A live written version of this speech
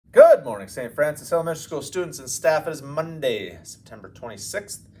Good morning, St. Francis Elementary School students and staff. It is Monday, September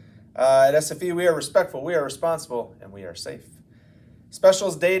 26th. At SFE, we are respectful, we are responsible, and we are safe.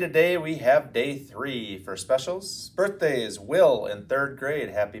 Specials day today, we have day 3 for specials. Birthdays, Will in 3rd grade.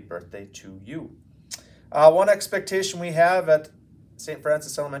 Happy birthday to you. One expectation we have at St.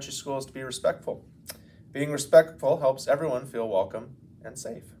 Francis Elementary School is to be respectful. Being respectful helps everyone feel welcome and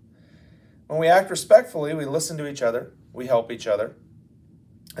safe. When we act respectfully, we listen to each other, we help each other,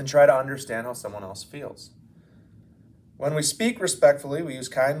 and try to understand how someone else feels. When we speak respectfully, we use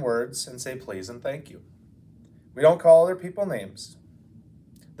kind words and say please and thank you. We don't call other people names.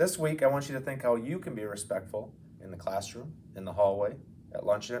 This week, I want you to think how you can be respectful in the classroom, in the hallway, at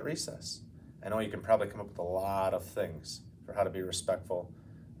lunch, and at recess. I know you can probably come up with a lot of things for how to be respectful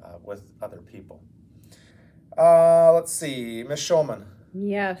with other people. Let's see, Miss Schulman.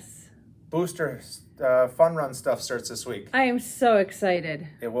 Yes. Booster fun run stuff starts this week. I am so excited.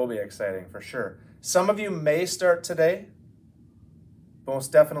 It will be exciting for sure. Some of you may start today, but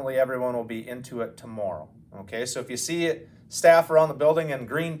most definitely everyone will be into it tomorrow. Okay, so if you see staff around the building in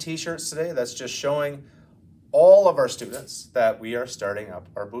green t-shirts today, that's just showing all of our students that we are starting up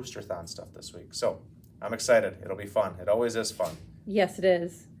our Booster-thon stuff this week. So I'm excited. It'll be fun. It always is fun. Yes, it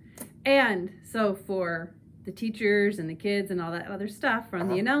is. And so for the teachers and the kids and all that other stuff from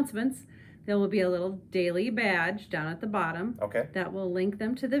the announcements, there will be a little daily badge down at the bottom. Okay. That will link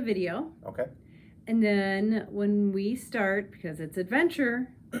them to the video. Okay. And then when we start, because it's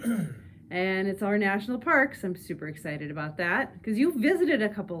adventure and it's our national parks, I'm super excited about that. Because you visited a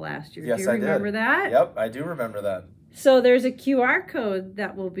couple last year. Yes, do you I did. remember that? Yep, I do remember that. So there's a QR code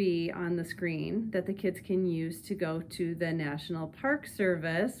that will be on the screen that the kids can use to go to the National Park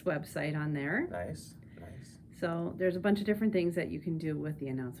Service website on there. Nice. So there's a bunch of different things that you can do with the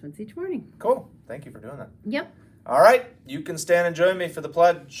announcements each morning. Cool. Thank you for doing that. Yep. All right. You can stand and join me for the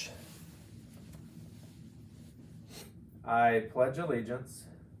pledge. I pledge allegiance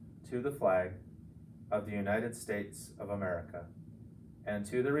to the flag of the United States of America and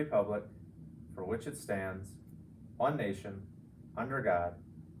to the republic for which it stands, one nation, under God,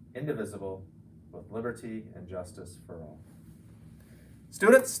 indivisible, with liberty and justice for all.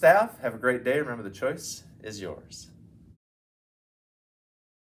 Students, staff, have a great day. Remember, the choice is yours.